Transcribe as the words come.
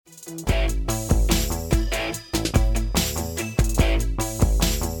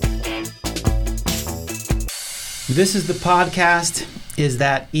This is the podcast, Is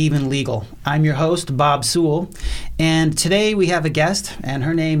That Even Legal? I'm your host, Bob Sewell, and today we have a guest, and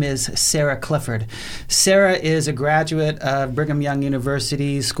her name is Sarah Clifford. Sarah is a graduate of Brigham Young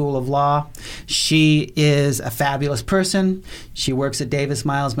University School of Law. She is a fabulous person. She works at Davis,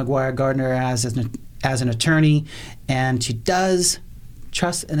 Miles, McGuire, Gardner as an attorney, and she does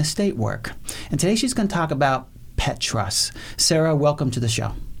trust and estate work. And today she's going to talk about pet trusts. Sarah, welcome to the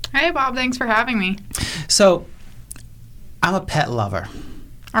show. Hey, Bob. Thanks for having me. So, I'm a pet lover.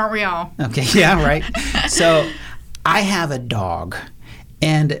 Aren't we all? Okay, yeah, right. So I have a dog,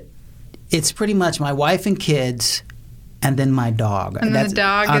 and it's pretty much my wife and kids, and then my dog. And then the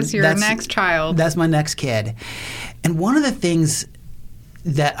dog is your next child. That's my next kid. And one of the things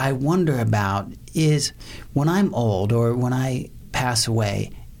that I wonder about is when I'm old or when I pass away,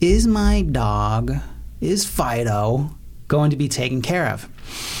 is my dog, is Fido, going to be taken care of?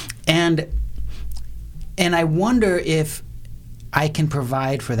 And I wonder if I can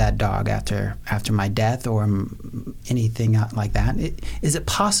provide for that dog after my death or anything like that. Is it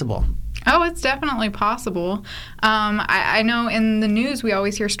possible? Oh, it's definitely possible. I know in the news we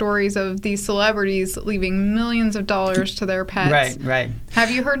always hear stories of these celebrities leaving millions of dollars to their pets. Right.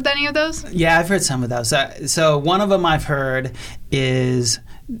 Have you heard any of those? Yeah, I've heard some of those. So one of them I've heard is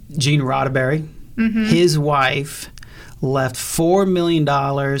Gene Roddenberry. Mm-hmm. His wife left $4 million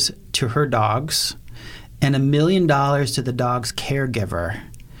to her dogs and $1 million to the dog's caregiver.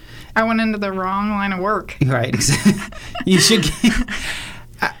 I went into the wrong line of work. Right. You should.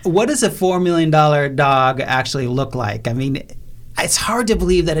 What does a $4 million dog actually look like? I mean, it's hard to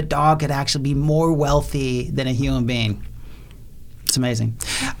believe that a dog could actually be more wealthy than a human being. It's amazing.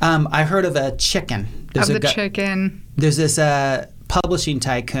 I heard of a chicken. Chicken. There's this publishing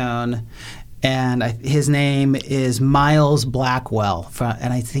tycoon, and his name is Miles Blackwell,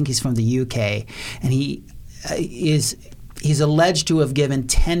 and I think he's from the UK, and he's alleged to have given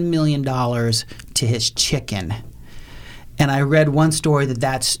 $10 million to his chicken. And I read one story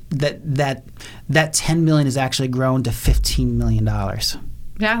that $10 million has actually grown to $15 million.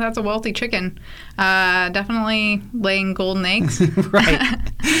 Yeah, that's a wealthy chicken. Definitely laying golden eggs.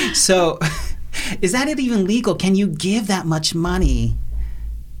 Right. So, is that even legal? Can you give that much money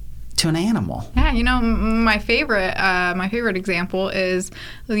to an animal? Yeah, my favorite example is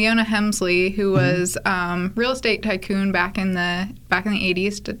Leona Helmsley, who was real estate tycoon back in the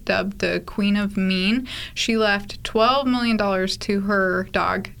 80s, dubbed the Queen of Mean. She left $12 million to her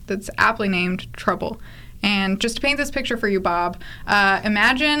dog that's aptly named Trouble. And just to paint this picture for you, Bob,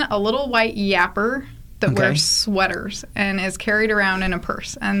 imagine a little white yapper that wears sweaters and is carried around in a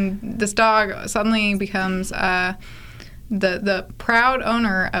purse. And this dog suddenly becomes the proud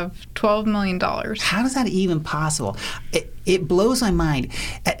owner of $12 million. How is that even possible? It blows my mind.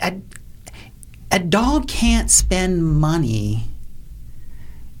 A dog can't spend money.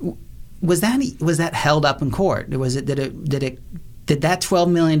 Was that held up in court? Did that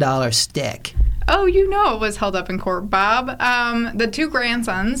 $12 million stick? Oh, it was held up in court, Bob. The two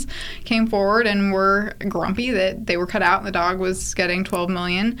grandsons came forward and were grumpy that they were cut out and the dog was getting $12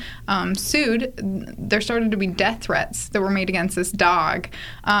 million. Sued. There started to be death threats that were made against this dog.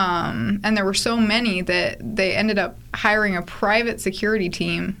 And there were so many that they ended up hiring a private security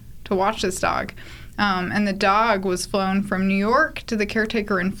team to watch this dog. And the dog was flown from New York to the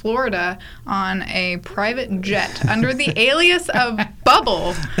caretaker in Florida on a private jet under the alias of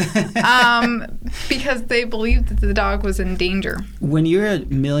Bubble because they believed that the dog was in danger. When you're a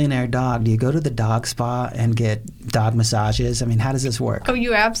millionaire dog, do you go to the dog spa and get dog massages? I mean, how does this work? Oh,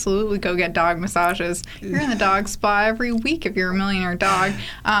 you absolutely go get dog massages. You're in the dog spa every week if you're a millionaire dog.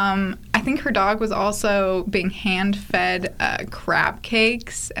 I think her dog was also being hand-fed crab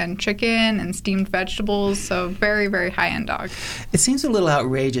cakes and chicken and steamed vegetables, so very, very high-end dog. It seems a little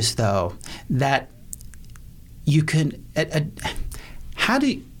outrageous, though, that you can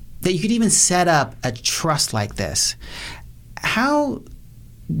that you could even set up a trust like this. How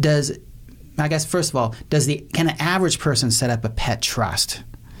does, I guess, first of all, can an average person set up a pet trust?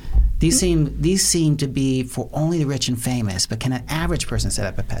 These seem to be for only the rich and famous, but can an average person set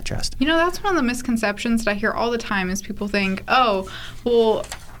up a pet trust? That's one of the misconceptions that I hear all the time is people think, oh, well,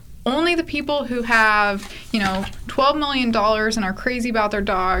 only the people who have, $12 million and are crazy about their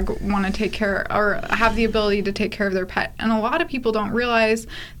dog want to take care or have the ability to take care of their pet. And a lot of people don't realize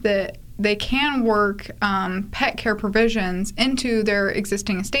that they can work pet care provisions into their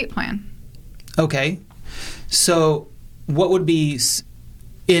existing estate plan. Okay. So what would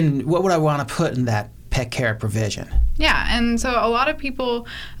I want to put in that pet care provision? Yeah, and so a lot of people,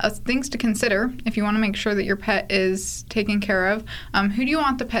 things to consider if you want to make sure that your pet is taken care of. Who do you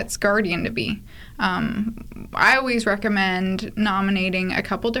want the pet's guardian to be? I always recommend nominating a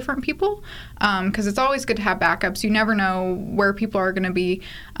couple different people because it's always good to have backups. You never know where people are going to be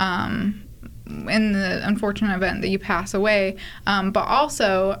in the unfortunate event that you pass away. But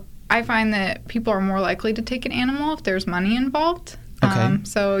also, I find that people are more likely to take an animal if there's money involved. Okay.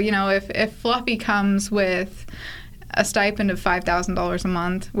 So, if Fluffy comes with a stipend of $5,000 a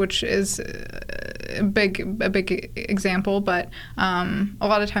month, which is a big example, but a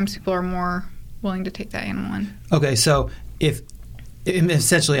lot of times people are more willing to take that animal in. Okay, so if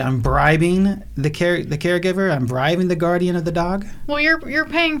essentially I'm bribing the caregiver, I'm bribing the guardian of the dog? Well, you're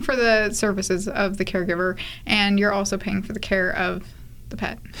paying for the services of the caregiver, and you're also paying for the care of the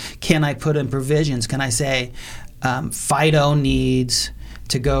pet. Can I put in provisions? Can I say Fido needs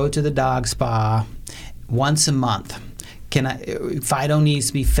to go to the dog spa once a month? Fido needs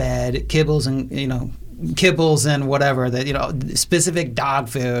to be fed kibbles and whatever, that specific dog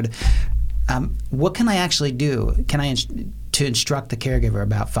food. What can I actually do? Can I to instruct the caregiver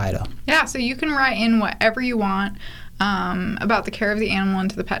about Fido? Yeah, so you can write in whatever you want about the care of the animal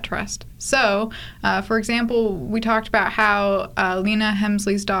into the pet trust. So, for example, we talked about how Lena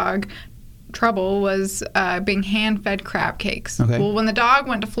Hemsley's dog Trouble was being hand-fed crab cakes. Okay. Well, when the dog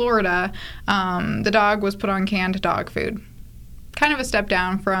went to Florida, the dog was put on canned dog food. Kind of a step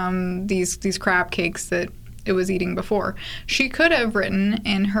down from these crab cakes that it was eating before. She could have written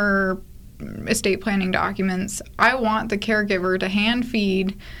in her estate planning documents, I want the caregiver to hand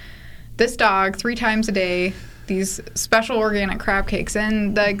feed this dog 3 times a day these special organic crab cakes,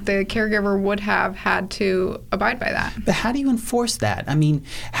 and the caregiver would have had to abide by that. But how do you enforce that? I mean,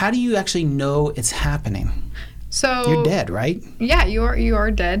 how do you actually know it's happening? So you're dead, right? Yeah, you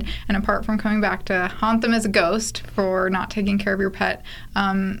are dead. And apart from coming back to haunt them as a ghost for not taking care of your pet,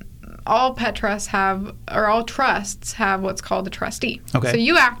 all pet trusts have, or all trusts have what's called a trustee. Okay. So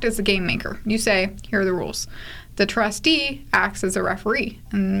you act as a game maker. You say, here are the rules. The trustee acts as a referee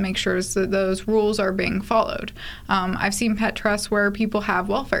and makes sure that those rules are being followed. I've seen pet trusts where people have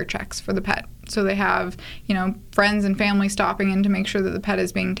welfare checks for the pet. So they have, friends and family stopping in to make sure that the pet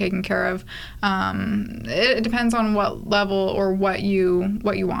is being taken care of. It depends on what level or what you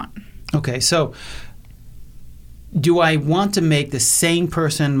want. Okay, so do I want to make the same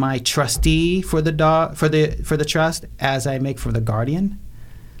person my trustee for the dog for the trust as I make for the guardian?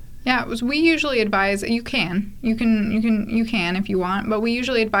 Yeah, we usually advise you can if you want, but we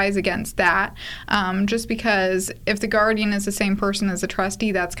usually advise against that, just because if the guardian is the same person as the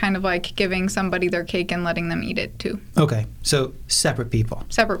trustee, that's kind of like giving somebody their cake and letting them eat it too. Okay, so separate people.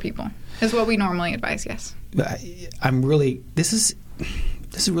 Separate people is what we normally advise. Yes. This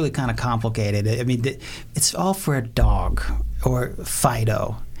is really kind of complicated. I mean, it's all for a dog or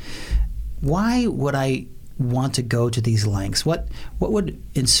Fido. Why would I want to go to these lengths? What would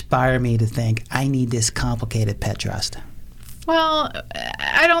inspire me to think I need this complicated pet trust? Well,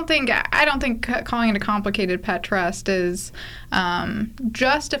 I don't think calling it a complicated pet trust is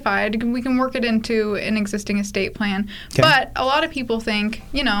justified. We can work it into an existing estate plan. Okay. But a lot of people think,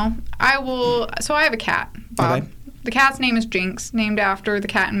 I will. So I have a cat, Bob. Okay. The cat's name is Jinx, named after the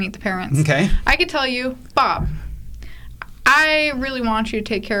cat in Meet the Parents. Okay. I could tell you, Bob, I really want you to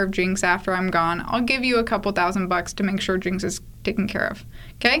take care of Jinx after I'm gone. I'll give you a couple $1,000 to make sure Jinx is taken care of.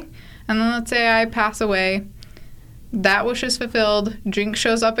 Okay? And then let's say I pass away. That wish is fulfilled. Jinx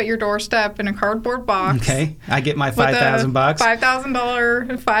shows up at your doorstep in a cardboard box. Okay. I get my $5,000.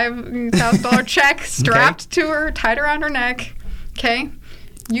 $5,000 check strapped to her, tied around her neck. Okay?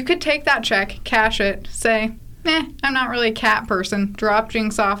 You could take that check, cash it, say, I'm not really a cat person. Drop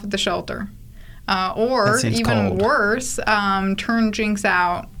Jinx off at the shelter. Or even cold. Worse, turn Jinx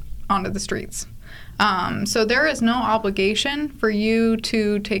out onto the streets. So there is no obligation for you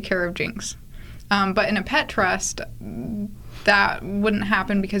to take care of Jinx. But in a pet trust, that wouldn't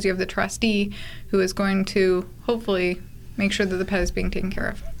happen because you have the trustee who is going to hopefully make sure that the pet is being taken care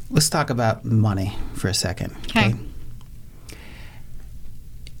of. Let's talk about money for a second. Okay.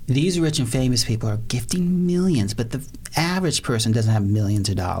 These rich and famous people are gifting millions, but the average person doesn't have millions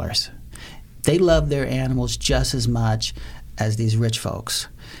of dollars. They love their animals just as much as these rich folks.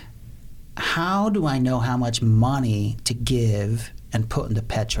 How do I know how much money to give and put into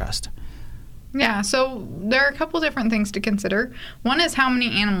pet trust? Yeah, so there are a couple different things to consider. One is how many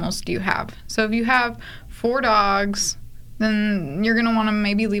animals do you have? So if you have 4 dogs, then you're going to want to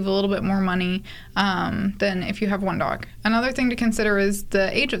maybe leave a little bit more money than if you have 1 dog. Another thing to consider is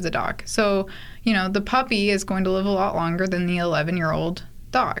the age of the dog. So, the puppy is going to live a lot longer than the 11-year-old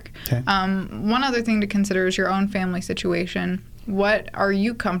dog. Okay. One other thing to consider is your own family situation. What are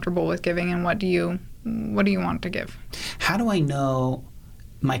you comfortable with giving, and what do you want to give? How do I know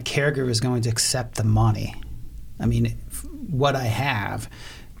my caregiver is going to accept the money? I mean, what I have,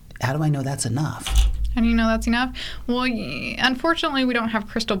 how do I know that's enough? How do you know that's enough? Well, unfortunately, we don't have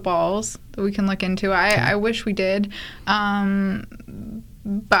crystal balls that we can look into. I wish we did.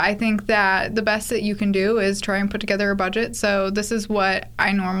 But I think that the best that you can do is try and put together a budget. So this is what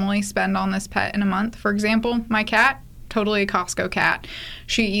I normally spend on this pet in a month. For example, my cat, totally a Costco cat.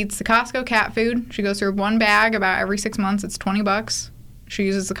 She eats the Costco cat food. She goes through one bag about every 6 months. It's $20. She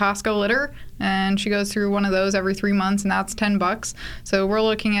uses the Costco litter, and she goes through one of those every 3 months, and that's $10. So we're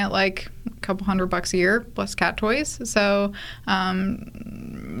looking at like a couple $100 a year plus cat toys. So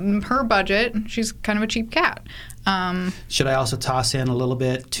her budget, she's kind of a cheap cat. Should I also toss in a little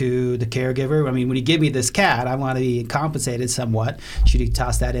bit to the caregiver? I mean, when you give me this cat, I want to be compensated somewhat. Should you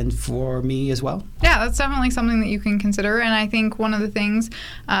toss that in for me as well? Yeah, that's definitely something that you can consider. And I think one of the things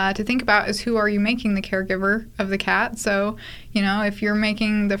to think about is, who are you making the caregiver of the cat? So, if you're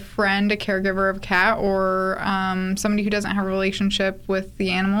making the friend a caregiver of a cat, or somebody who doesn't have a relationship with the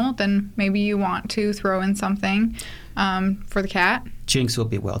animal, then maybe you want to throw in something for the cat. Jinx will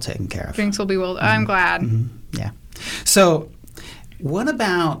be well taken care of. Jinx will be well. I'm glad. Mm-hmm. Yeah. So, what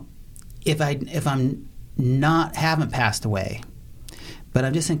about if I'm haven't passed away, but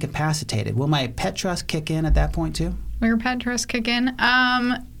I'm just incapacitated? Will my pet trust kick in at that point too? Will your pet trust kick in?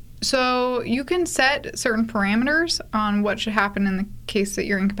 So you can set certain parameters on what should happen in the case that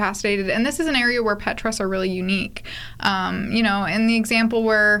you're incapacitated. And this is an area where pet trusts are really unique. In the example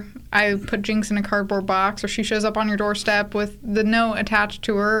where I put Jinx in a cardboard box, or she shows up on your doorstep with the note attached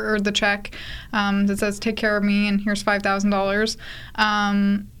to her, or the check that says, take care of me and here's $5,000.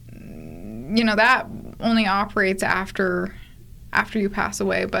 That only operates after you pass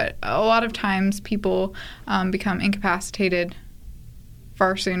away. But a lot of times people become incapacitated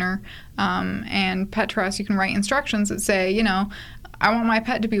far sooner. And pet trust, you can write instructions that say, I want my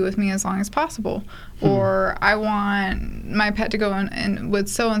pet to be with me as long as possible, or I want my pet to go in with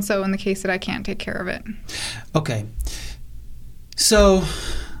so-and-so in the case that I can't take care of it. Okay. So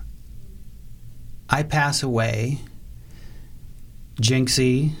I pass away.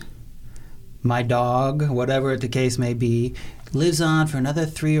 Jinxie, my dog, whatever the case may be, lives on for another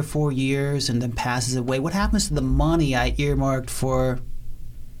 3 or 4 years and then passes away. What happens to the money I earmarked for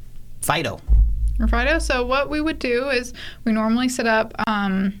Fido? Or Fido? So what we would do is we normally set up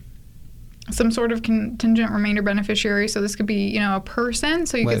some sort of contingent remainder beneficiary. So this could be, a person.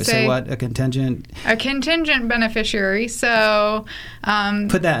 So you could say what? A contingent? A contingent beneficiary. So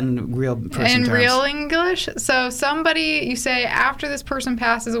put that in real person terms. In real English. So somebody, you say, after this person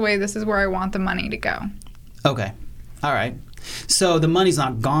passes away, this is where I want the money to go. Okay. All right. So the money's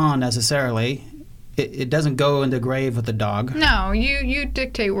not gone necessarily. It doesn't go in the grave with the dog. No, you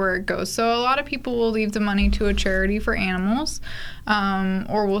dictate where it goes. So a lot of people will leave the money to a charity for animals,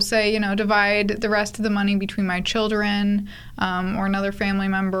 or will say, divide the rest of the money between my children, or another family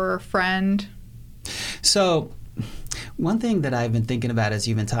member or friend. So one thing that I've been thinking about as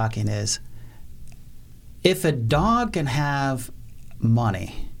you've been talking is, if a dog can have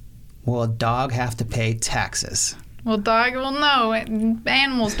money, will a dog have to pay taxes? Well, no.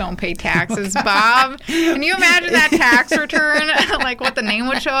 Animals don't pay taxes, Bob. Can you imagine that tax return? Like what the name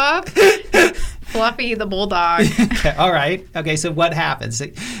would show up? Fluffy the bulldog. Okay, all right. Okay, so what happens?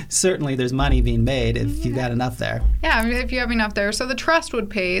 Certainly there's money being made if you've got enough there. Yeah, if you have enough there. So the trust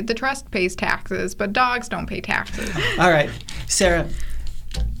pays taxes, but dogs don't pay taxes. All right. Sarah,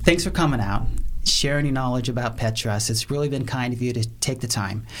 thanks for coming out, sharing your knowledge about pet trust. It's really been kind of you to take the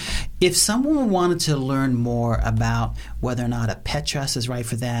time. If someone wanted to learn more about whether or not a pet trust is right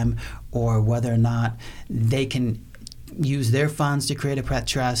for them, or whether or not they can use their funds to create a pet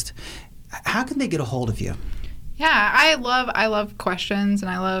trust, how can they get a hold of you? Yeah, I love questions,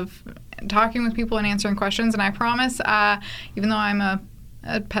 and I love talking with people and answering questions. And I promise, even though I'm a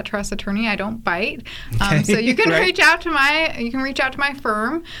pet trust attorney, I don't bite. So you can reach out to my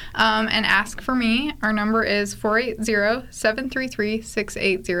firm and ask for me. Our number is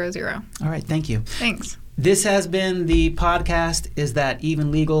 480-733-6800. All right, thank you. Thanks. This has been the podcast, Is That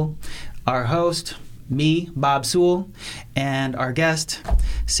Even Legal? Our host, me, Bob Sewell, and our guest,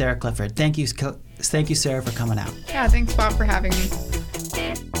 Sarah Clifford. Thank you, Sarah, for coming out. Yeah, thanks, Bob, for having me.